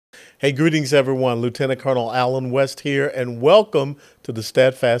Hey, greetings, everyone. Lieutenant Colonel Alan West here, and welcome to the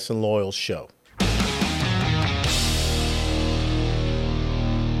Steadfast and Loyal Show. You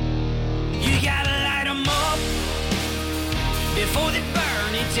gotta light 'em up before they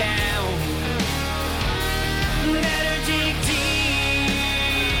burn it down. Better dig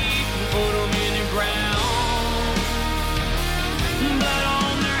deep and put 'em in the ground. Blood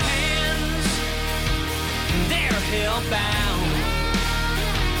on their hands, they're hellbound.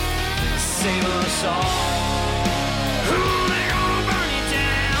 Save us all. Ooh, they're gonna burn it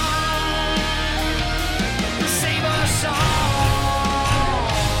down. Save us all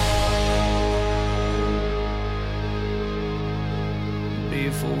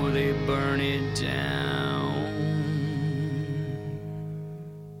before they burn it down.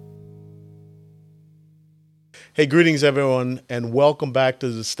 Hey, greetings, everyone, and welcome back to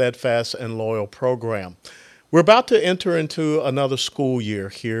the Steadfast and Loyal program. We're about to enter into another school year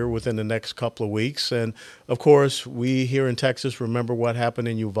here within the next couple of weeks. And of course, we here in Texas remember what happened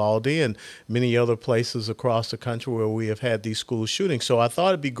in Uvalde and many other places across the country where we have had these school shootings. So I thought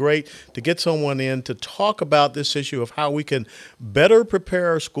it'd be great to get someone in to talk about this issue of how we can better prepare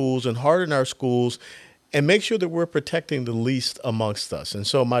our schools and harden our schools and make sure that we're protecting the least amongst us. And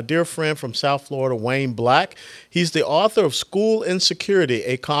so my dear friend from South Florida, Wayne Black, he's the author of School Insecurity,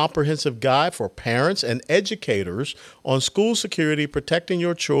 a comprehensive guide for parents and educators on school security, protecting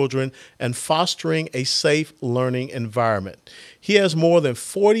your children, and fostering a safe learning environment. He has more than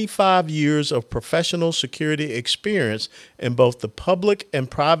 45 years of professional security experience in both the public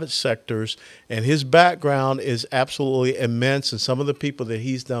and private sectors, and his background is absolutely immense. And some of the people that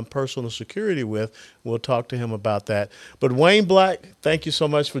he's done personal security with, we'll talk to him about that. But Wayne Black, thank you so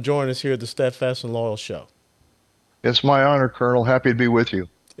much for joining us here at the Steadfast and Loyal Show. It's my honor, Colonel. Happy to be with you.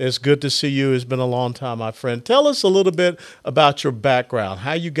 It's good to see you. It's been a long time, my friend. Tell us a little bit about your background,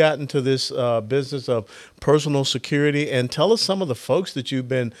 how you got into this business of personal security, and tell us some of the folks that you've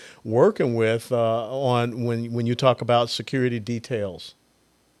been working with on when you talk about security details.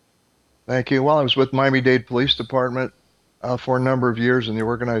 Thank you. Well, I was with Miami-Dade Police Department for a number of years in the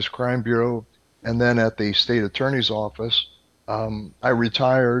Organized Crime Bureau and then at the State Attorney's Office. I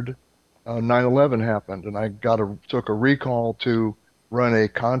retired. 9/11 happened, and I took a recall to run a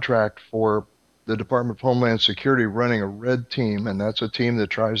contract for the Department of Homeland Security running a red team, and that's a team that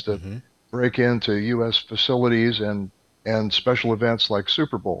tries to break into U.S. facilities and special events like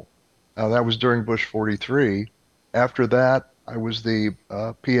Super Bowl. That was during Bush 43. After that, I was the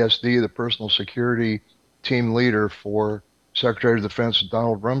PSD, the personal security team leader for Secretary of Defense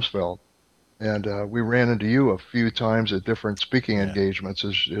Donald Rumsfeld. And we ran into you a few times at different speaking engagements,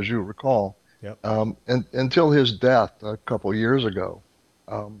 as you recall. Yep. And until his death a couple years ago.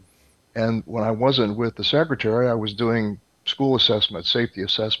 And when I wasn't with the secretary, I was doing school assessments, safety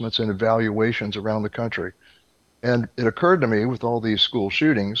assessments, and evaluations around the country. And it occurred to me with all these school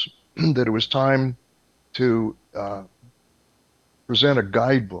shootings that it was time to present a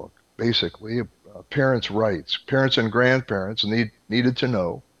guidebook, basically, parents' rights. Parents and grandparents needed to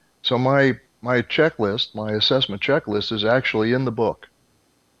know. So my checklist, my assessment checklist, is actually in the book.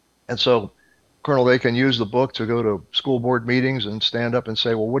 And so, Colonel, they can use the book to go to school board meetings and stand up and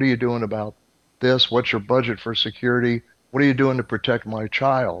say, well, what are you doing about this? What's your budget for security? What are you doing to protect my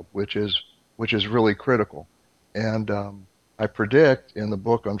child, which is really critical. And I predict in the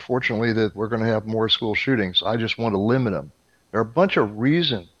book, unfortunately, that we're going to have more school shootings. I just want to limit them. There are a bunch of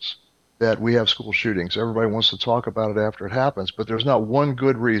reasons that we have school shootings. Everybody wants to talk about it after it happens, but there's not one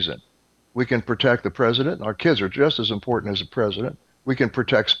good reason. We can protect the president. Our kids are just as important as the president. We can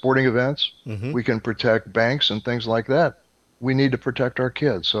protect sporting events. We can protect banks and things like that. We need to protect our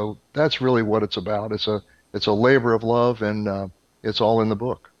kids. So that's really what it's about. It's a labor of love, and it's all in the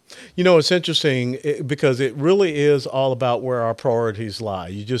book. You know, it's interesting because it really is all about where our priorities lie.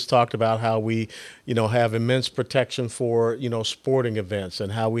 You just talked about how we, have immense protection for, sporting events,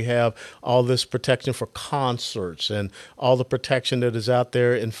 and how we have all this protection for concerts and all the protection that is out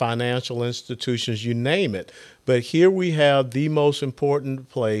there in financial institutions, you name it. But here we have the most important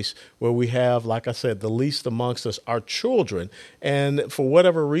place where we have, like I said, the least amongst us, our children. And for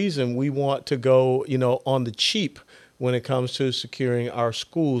whatever reason, we want to go, on the cheap when it comes to securing our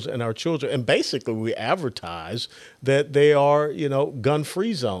schools and our children. And basically, we advertise that they are,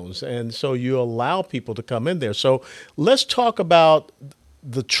 gun-free zones. And so you allow people to come in there. So let's talk about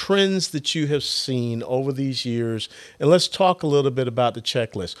the trends that you have seen over these years. And let's talk a little bit about the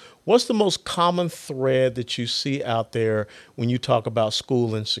checklist. What's the most common thread that you see out there when you talk about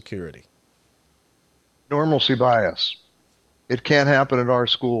school insecurity? Normalcy bias. It can't happen at our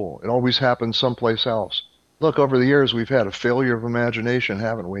school. It always happens someplace else. Look, over the years, we've had a failure of imagination,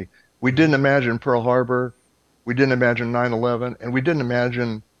 haven't we? We didn't imagine Pearl Harbor. We didn't imagine 9/11, and we didn't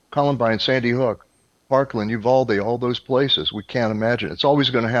imagine Columbine, Sandy Hook, Parkland, Uvalde, all those places. We can't imagine. It's always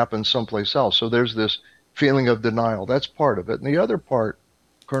going to happen someplace else. So there's this feeling of denial. That's part of it. And the other part,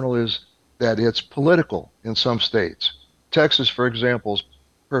 Colonel, is that it's political in some states. Texas, for example, is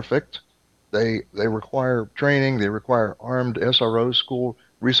perfect. They require training. They require armed SROs, school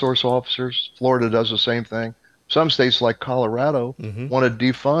resource officers. Florida does the same thing. Some states like Colorado Hmm. want to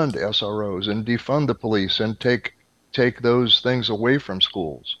defund SROs and defund the police and take those things away from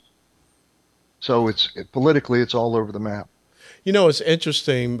schools. So politically, it's all over the map. It's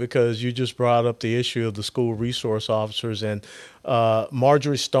interesting because you just brought up the issue of the school resource officers and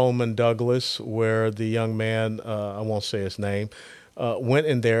Marjorie Stoneman Douglas, where the young man, I won't say his name, went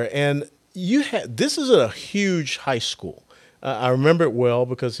in there. And this is a huge high school. I remember it well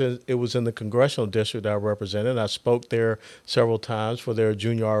because it was in the congressional district I represented. I spoke there several times for their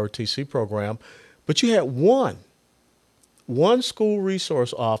junior ROTC program. But you had one school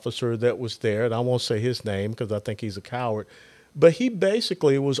resource officer that was there, and I won't say his name because I think he's a coward, but he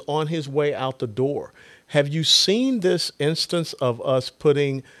basically was on his way out the door. Have you seen this instance of us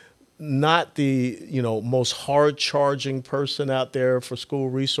putting not the most hard charging person out there for school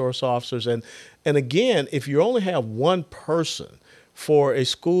resource officers? And again, if you only have one person for a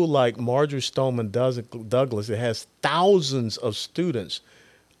school like Marjorie Stoneman Douglas, it has thousands of students.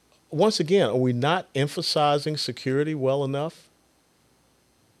 Once again, are we not emphasizing security well enough?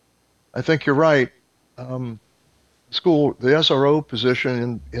 I think you're right. Um, the SRO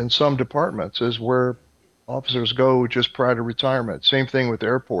position in some departments is where officers go just prior to retirement. Same thing with the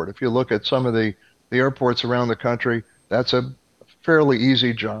airport. If you look at some of the airports around the country, that's a fairly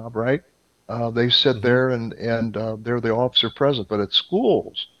easy job, right? They sit Hmm. there and they're the officer present. But at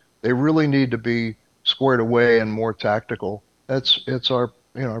schools, they really need to be squared away and more tactical. It's our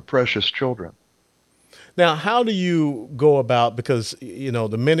our precious children. Now, how do you go about, because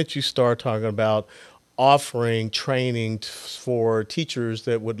the minute you start talking about offering training for teachers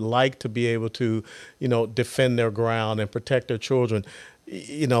that would like to be able to, defend their ground and protect their children,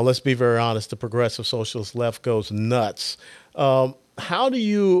 let's be very honest, the progressive socialist left goes nuts. How do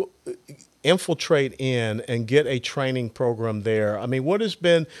you infiltrate in and get a training program there? I mean, what has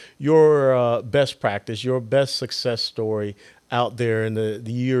been your best practice, your best success story out there in the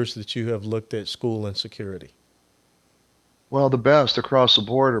years that you have looked at school and security? Well, the best across the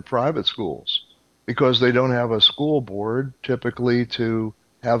board are private schools because they don't have a school board typically to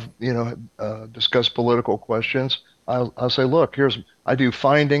have, discuss political questions. I'll say, look, I do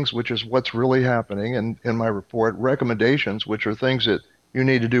findings, which is what's really happening in my report, recommendations, which are things that you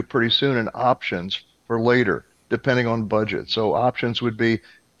need to do pretty soon, and options for later, depending on budget. So options would be,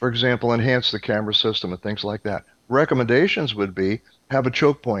 for example, enhance the camera system and things like that. Recommendations would be have a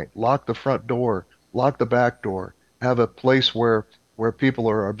choke point, lock the front door, lock the back door, have a place where people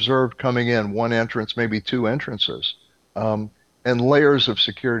are observed coming in, one entrance, maybe two entrances, um, and layers of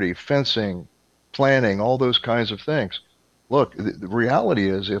security, fencing, planning, all those kinds of things. Look, the reality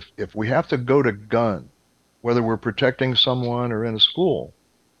is if we have to go to gun, whether we're protecting someone or in a school,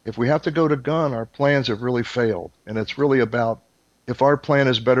 if we have to go to gun, our plans have really failed. And it's really about if our plan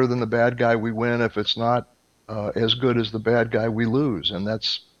is better than the bad guy, we win. If it's not as good as the bad guy, we lose. And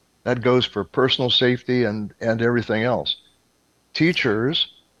that goes for personal safety and everything else.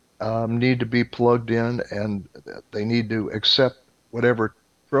 Teachers need to be plugged in and they need to accept whatever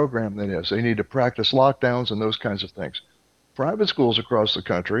program that is. They need to practice lockdowns and those kinds of things. Private schools across the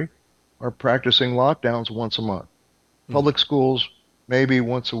country are practicing lockdowns once a month. Mm. Public schools maybe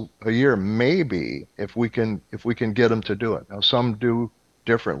once a year, maybe if we can get them to do it. Now some do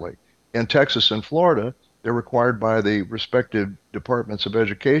differently. In Texas and Florida, they're required by the respective departments of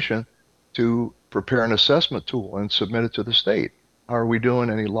education to prepare an assessment tool and submit it to the state. How are we doing?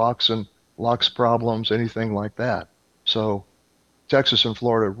 Any locks problems, anything like that? So Texas and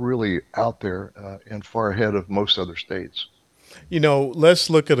Florida really out there and far ahead of most other states. Let's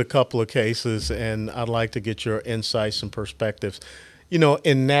look at a couple of cases, and I'd like to get your insights and perspectives.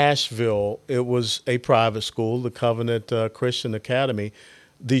 In Nashville, it was a private school, the Covenant Christian Academy.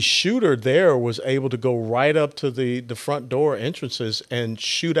 The shooter there was able to go right up to the front door entrances and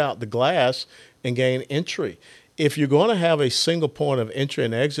shoot out the glass and gain entry. If you're going to have a single point of entry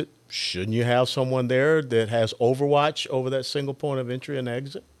and exit, shouldn't you have someone there that has overwatch over that single point of entry and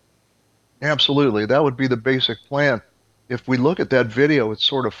exit? Absolutely. That would be the basic plan. If we look at that video, it's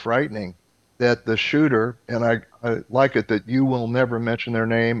sort of frightening that the shooter, and I like it that you will never mention their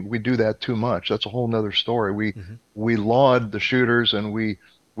name. We do that too much. That's a whole nother story. Hmm. We laud the shooters and we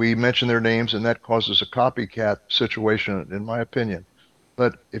mention their names, and that causes a copycat situation, in my opinion.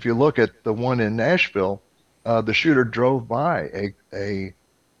 But if you look at the one in Nashville, the shooter drove by a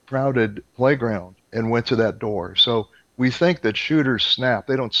crowded playground and went to that door. So we think that shooters snap.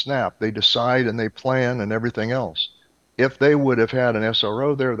 They don't snap. They decide and they plan and everything else. If they would have had an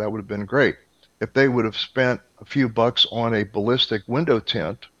SRO there, that would have been great. If they would have spent a few bucks on a ballistic window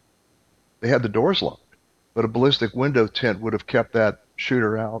tint, they had the doors locked, but a ballistic window tint would have kept that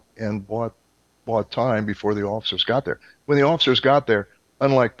shooter out and bought time before the officers got there. When the officers got there,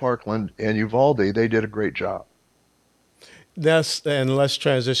 unlike Parkland and Uvalde, they did a great job. And let's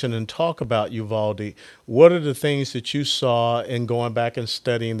transition and talk about Uvalde. What are the things that you saw in going back and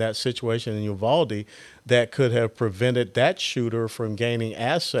studying that situation in Uvalde that could have prevented that shooter from gaining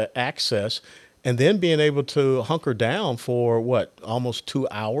access and then being able to hunker down for what, almost 2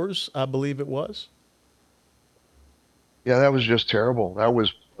 hours, I believe it was? Yeah, that was just terrible. That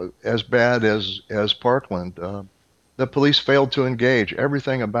was as bad as Parkland. The police failed to engage.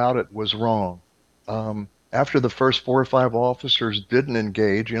 Everything about it was wrong. After the first four or five officers didn't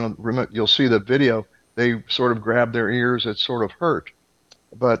engage, you'll see the video. They sort of grabbed their ears. It sort of hurt.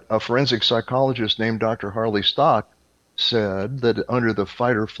 But a forensic psychologist named Dr. Harley Stock said that under the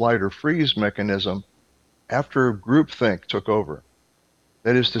fight or flight or freeze mechanism, after groupthink took over,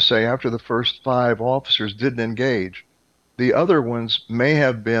 that is to say, after the first five officers didn't engage, the other ones may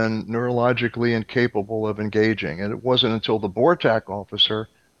have been neurologically incapable of engaging. And it wasn't until the BORTAC officer,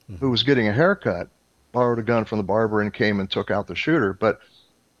 who was getting a haircut, borrowed a gun from the barber and came and took out the shooter. But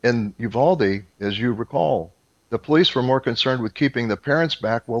in Uvalde, as you recall, the police were more concerned with keeping the parents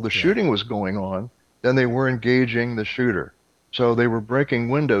back while the Yeah. shooting was going on than they were engaging the shooter. So they were breaking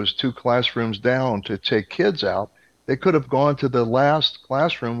windows two classrooms down to take kids out. They could have gone to the last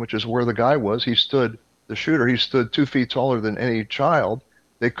classroom, which is where the guy was. The shooter, he stood 2 feet taller than any child.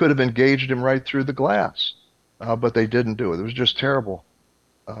 They could have engaged him right through the glass, but they didn't do it. It was just terrible.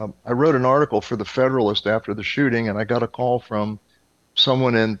 I wrote an article for the Federalist after the shooting, and I got a call from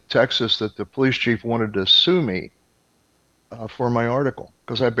someone in Texas that the police chief wanted to sue me for my article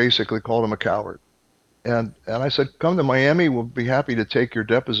because I basically called him a coward. And I said, come to Miami. We'll be happy to take your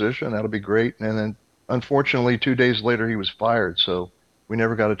deposition. That'll be great. And then, unfortunately, 2 days later, he was fired. So we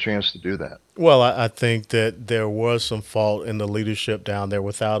never got a chance to do that. Well, I think that there was some fault in the leadership down there,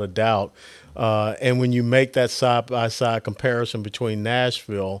 without a doubt. And when you make that side by side comparison between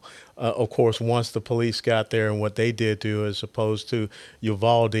Nashville, of course, once the police got there and what they did do as opposed to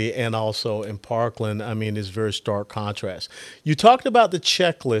Uvalde and also in Parkland, I mean, it's very stark contrast. You talked about the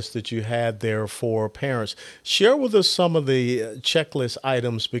checklist that you had there for parents. Share with us some of the checklist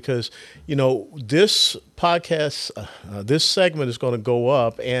items because, this podcast, this segment is going to go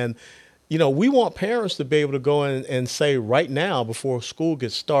up and we want parents to be able to go in and say right now before school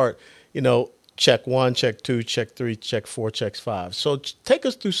gets started, check one, check two, check three, check four, check five. So take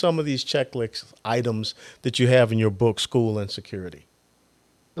us through some of these checklist items that you have in your book, School and Security.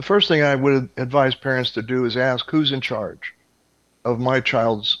 The first thing I would advise parents to do is ask who's in charge of my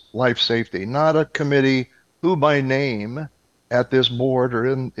child's life safety, not a committee who by name at this board or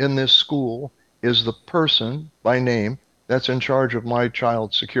in this school is the person by name that's in charge of my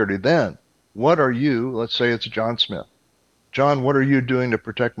child's security. Then, what are you, let's say it's John Smith. John, what are you doing to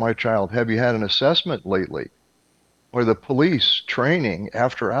protect my child? Have you had an assessment lately? Or the police training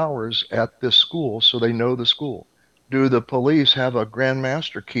after hours at this school so they know the school? Do the police have a Grand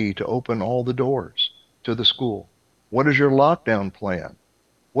Master key to open all the doors to the school? What is your lockdown plan?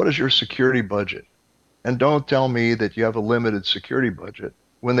 What is your security budget? And don't tell me that you have a limited security budget.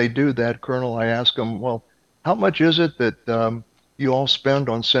 When they do that, Colonel, I ask them, well, how much is it that you all spend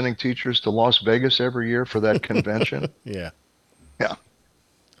on sending teachers to Las Vegas every year for that convention? Yeah. Yeah.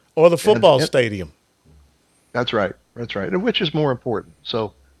 Or the football And stadium. that's right. That's right. And which is more important?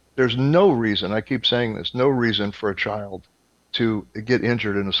 So there's no reason, I keep saying this, no reason for a child to get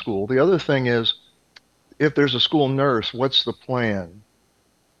injured in a school. The other thing is, if there's a school nurse, what's the plan?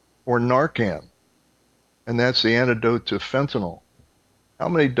 Or Narcan, and that's the antidote to fentanyl. How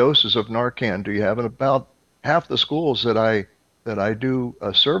many doses of Narcan do you have? And about half the schools that I do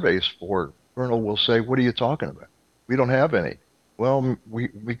surveys for, Colonel will say, what are you talking about? We don't have any. Well,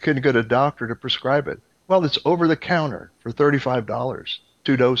 we couldn't get a doctor to prescribe it. Well, it's over the counter for $35,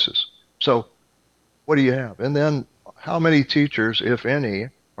 2 doses. So what do you have? And then how many teachers, if any,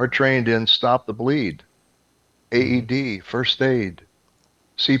 are trained in stop the bleed, AED, first aid,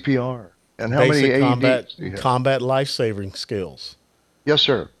 CPR? And how many Basic AEDs do you have? combat life-saving skills. Yes,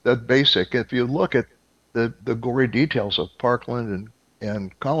 sir. That basic. If you look at the gory details of Parkland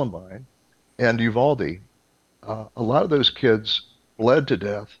and Columbine and Uvalde, a lot of those kids bled to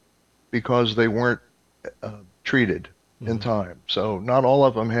death because they weren't treated. in Hmm. time. So not all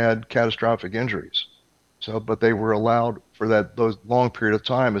of them had catastrophic injuries. So, but they were allowed for that those long period of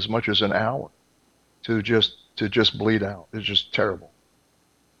time, as much as an hour, to just bleed out. It's just terrible.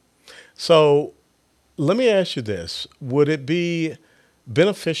 So let me ask you this. Would it be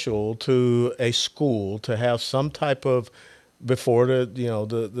beneficial to a school to have some type of, before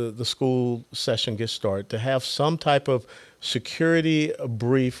the school session gets started, to have some type of security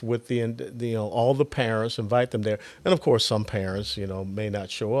brief with all the parents, invite them there, and of course some parents may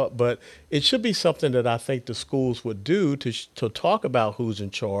not show up, but it should be something that I think the schools would do to talk about who's in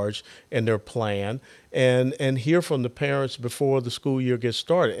charge and their plan, and hear from the parents before the school year gets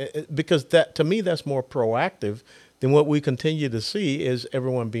started. Because that, to me, that's more proactive than what we continue to see is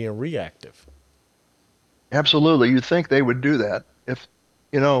everyone being reactive. Absolutely. You'd think they would do that. If,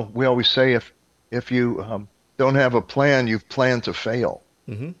 we always say if you don't have a plan, you've planned to fail.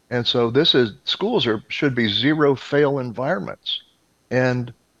 Hmm. And so schools should be zero fail environments,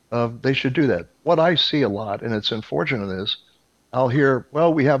 and they should do that. What I see a lot, and it's unfortunate, is I'll hear,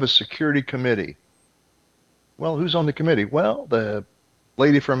 well, we have a security committee. Well, who's on the committee? Well, the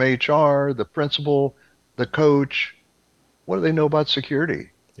lady from HR, the principal, the coach. What do they know about security?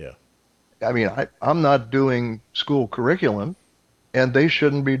 Yeah. I mean, I'm not doing school curriculum, and they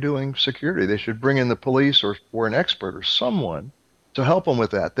shouldn't be doing security. They should bring in the police or an expert or someone to help them with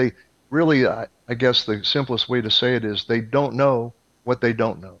that. They really, I guess the simplest way to say it is they don't know what they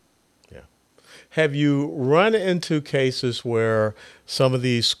don't know. Yeah. Have you run into cases where some of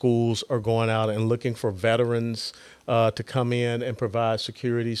these schools are going out and looking for veterans to come in and provide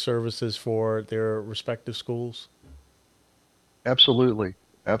security services for their respective schools? Absolutely.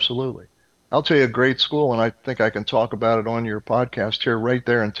 Absolutely. I'll tell you a great school, and I think I can talk about it on your podcast here, right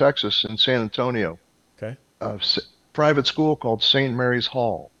there in Texas, in San Antonio. Okay. A private school called St. Mary's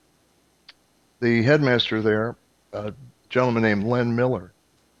Hall. The headmaster there, a gentleman named Len Miller,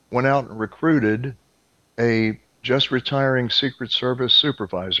 went out and recruited a just retiring Secret Service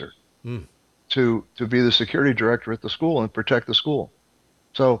supervisor Mm. to be the security director at the school and protect the school.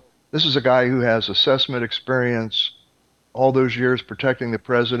 So this is a guy who has assessment experience, all those years protecting the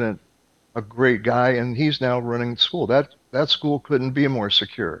president, a great guy, and he's now running the school. That school couldn't be more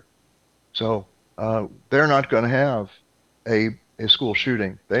secure. So they're not going to have a a school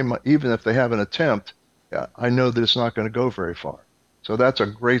shooting. They might, even if they have an attempt, I know that it's not going to go very far. So that's a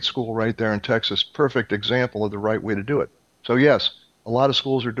great school right there in Texas. Perfect example of the right way to do it. So yes, a lot of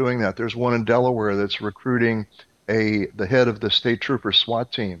schools are doing that. There's one in Delaware that's recruiting the head of the state trooper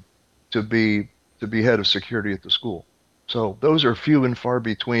SWAT team to be to be head of security at the school. So those are few and far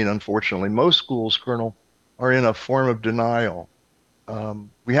between, unfortunately. Most schools, Colonel, are in a form of denial.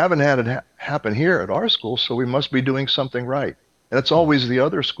 We haven't had it happen here at our school, so we must be doing something right. And it's always the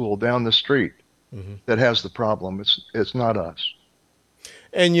other school down the street Mm-hmm. that has the problem. It's not us.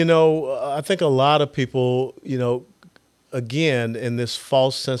 And I think a lot of people, again, in this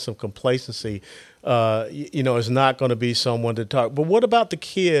false sense of complacency, is not going to be someone to talk. But what about the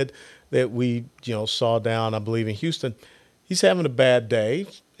kid that we, saw down, I believe, in Houston? He's having a bad day,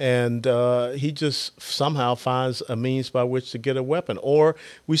 and he just somehow finds a means by which to get a weapon. Or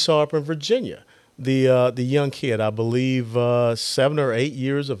we saw up in Virginia, the young kid, I believe 7 or 8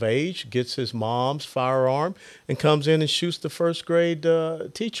 years of age, gets his mom's firearm and comes in and shoots the first grade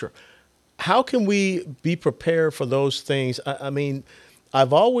teacher. How can we be prepared for those things? I mean,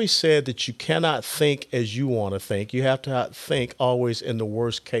 I've always said that you cannot think as you want to think. You have to think always in the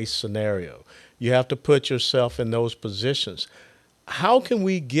worst case scenario. You have to put yourself in those positions. How can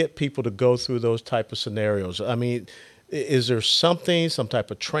we get people to go through those type of scenarios? I mean, is there something, some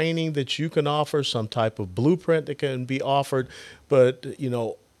type of training that you can offer, some type of blueprint that can be offered? But,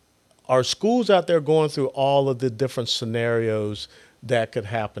 are schools out there going through all of the different scenarios that could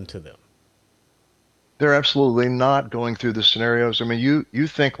happen to them? They're absolutely not going through the scenarios. I mean, you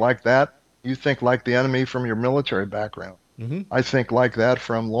think like that. You think like the enemy from your military background. Hmm. I think like that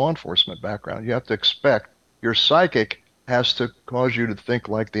from law enforcement background. You have to expect your psychic has to cause you to think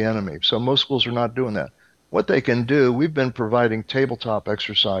like the enemy. So most schools are not doing that. What they can do, we've been providing tabletop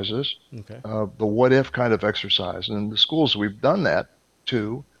exercises, Okay. the what if kind of exercise. And in the schools we've done that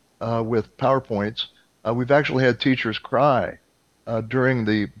too, with PowerPoints. We've actually had teachers cry during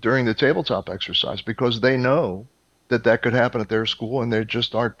the tabletop exercise because they know that that could happen at their school and they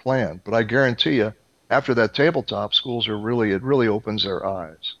just aren't planned. But I guarantee you, after that tabletop, schools are really it really opens their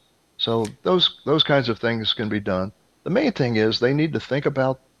eyes. So those kinds of things can be done. The main thing is they need to think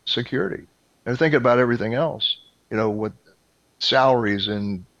about security. They're thinking about everything else, with salaries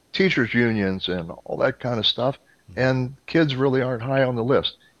and teachers unions and all that kind of stuff. And kids really aren't high on the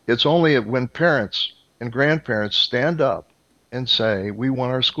list. It's only when parents and grandparents stand up and say, we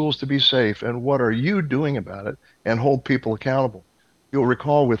want our schools to be safe, and what are you doing about it? And hold people accountable. You'll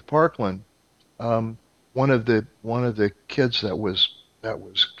recall with Parkland, um, one of the kids that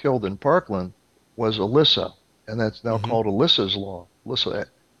was killed in Parkland was Alyssa, and that's now Hmm. called Alyssa's Law. Alyssa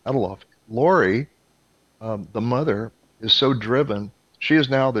Adeloff. Lori, the mother, is so driven. She is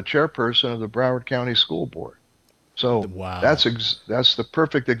now the chairperson of the Broward County School Board. So Wow. that's the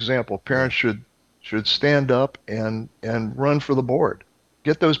perfect example. Yeah. Parents should stand up and run for the board.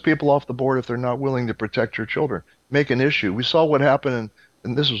 Get those people off the board if they're not willing to protect your children. Make an issue. We saw what happened,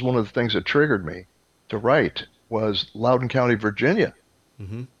 and this was one of the things that triggered me to write was Loudoun County, Virginia.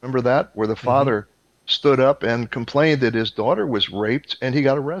 Hmm. Remember that? Where the Hmm. father stood up and complained that his daughter was raped and he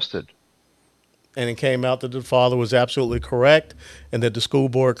got arrested. And it came out that the father was absolutely correct and that the school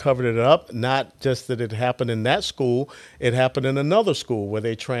board covered it up. Not just that it happened in that school, it happened in another school where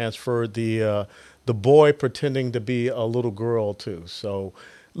they transferred the boy pretending to be a little girl too. So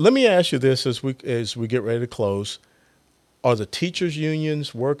let me ask you this as we get ready to close. Are the teachers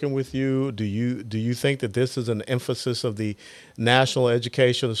unions working with you? Do you think that this is an emphasis of the National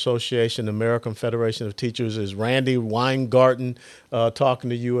Education Association, American Federation of Teachers? Is Randy Weingarten talking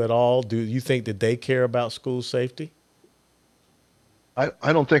to you at all? Do you think that they care about school safety?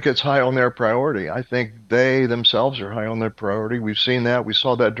 I don't think it's high on their priority. I think they themselves are high on their priority. We've seen that. We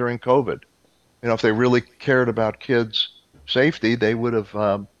saw that during COVID. If they really cared about kids' safety, they would have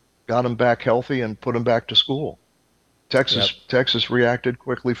got them back healthy and put them back to school. Yep. Texas reacted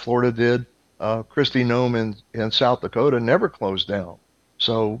quickly. Florida did. Christie Nome in South Dakota never closed down.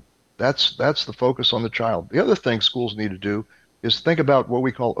 So that's the focus on the child. The other thing schools need to do is think about what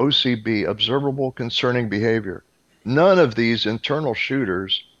we call OCB, observable concerning behavior. None of these internal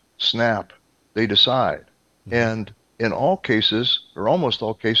shooters snap. They decide. Hmm. And in all cases, or almost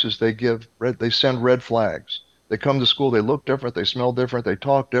all cases, they send red flags. They come to school, they look different, they smell different, they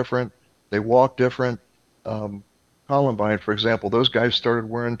talk different, they walk different. Um, Columbine, for example, those guys started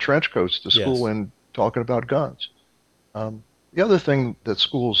wearing trench coats to school Yes. and talking about guns. The other thing that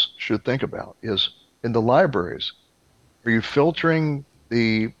schools should think about is in the libraries, are you filtering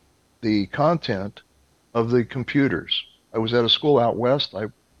the content of the computers? I was at a school out west. I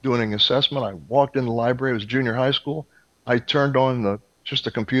doing an assessment. I walked in the library. It was junior high school. I turned on the just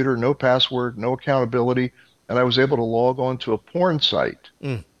a computer, no password, no accountability, and I was able to log on to a porn site.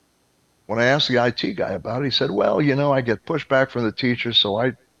 Mm. When I asked the IT guy about it, he said, "Well, I get pushback from the teachers, so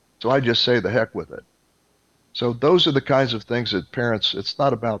I just say the heck with it." So those are the kinds of things that parents, it's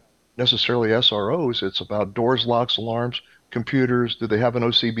not about necessarily SROs, it's about doors, locks, alarms, computers, do they have an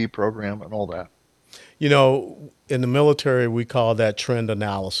OCB program and all that. In the military, we call that trend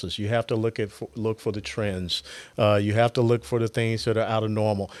analysis. You have to look for the trends. You have to look for the things that are out of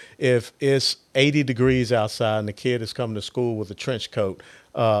normal. If it's 80 degrees outside and the kid is coming to school with a trench coat,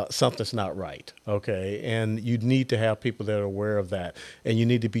 something's not right. Okay, and you need to have people that are aware of that, and you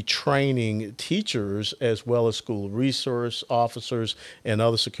need to be training teachers as well as school resource officers and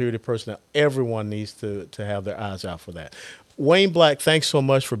other security personnel. Everyone needs to have their eyes out for that. Wayne Black, thanks so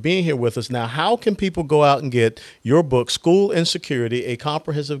much for being here with us. Now, how can people go out and get your book, School Insecurity, a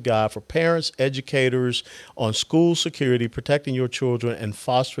comprehensive guide for parents, educators on school security, protecting your children, and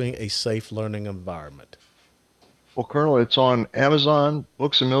fostering a safe learning environment? Well, Colonel, it's on Amazon,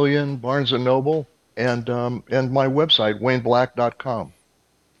 Books a Million, Barnes and Noble, and my website, wayneblack.com.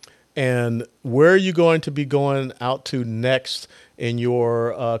 And where are you going to be going out to next in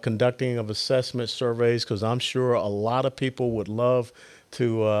your conducting of assessment surveys? Because I'm sure a lot of people would love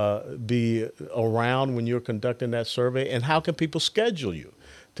to be around when you're conducting that survey. And how can people schedule you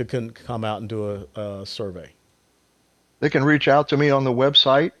to come out and do a survey? They can reach out to me on the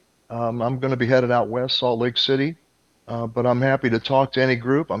website. I'm going to be headed out west, Salt Lake City, but I'm happy to talk to any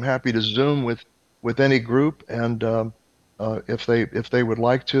group. I'm happy to Zoom with any group, and if they would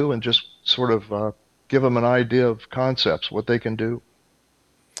like to, and just sort of give them an idea of concepts, what they can do.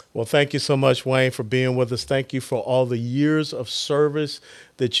 Well, thank you so much, Wayne, for being with us. Thank you for all the years of service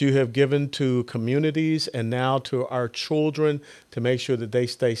that you have given to communities and now to our children to make sure that they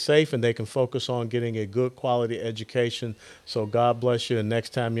stay safe and they can focus on getting a good quality education. So God bless you. And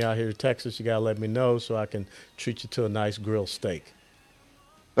next time you're out here in Texas, you got to let me know so I can treat you to a nice grilled steak.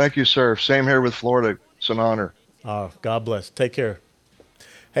 Thank you, sir. Same here with Florida. It's an honor. God bless. Take care.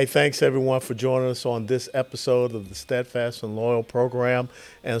 Hey, thanks everyone for joining us on this episode of the Steadfast and Loyal program.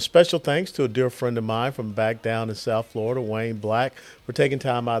 And a special thanks to a dear friend of mine from back down in South Florida, Wayne Black, for taking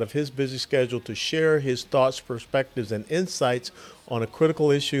time out of his busy schedule to share his thoughts, perspectives, and insights on a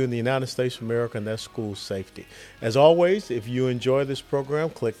critical issue in the United States of America, and that's school safety. As always, if you enjoy this program,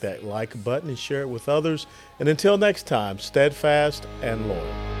 click that like button and share it with others. And until next time, steadfast and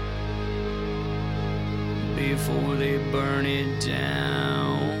loyal. Before they burn it down.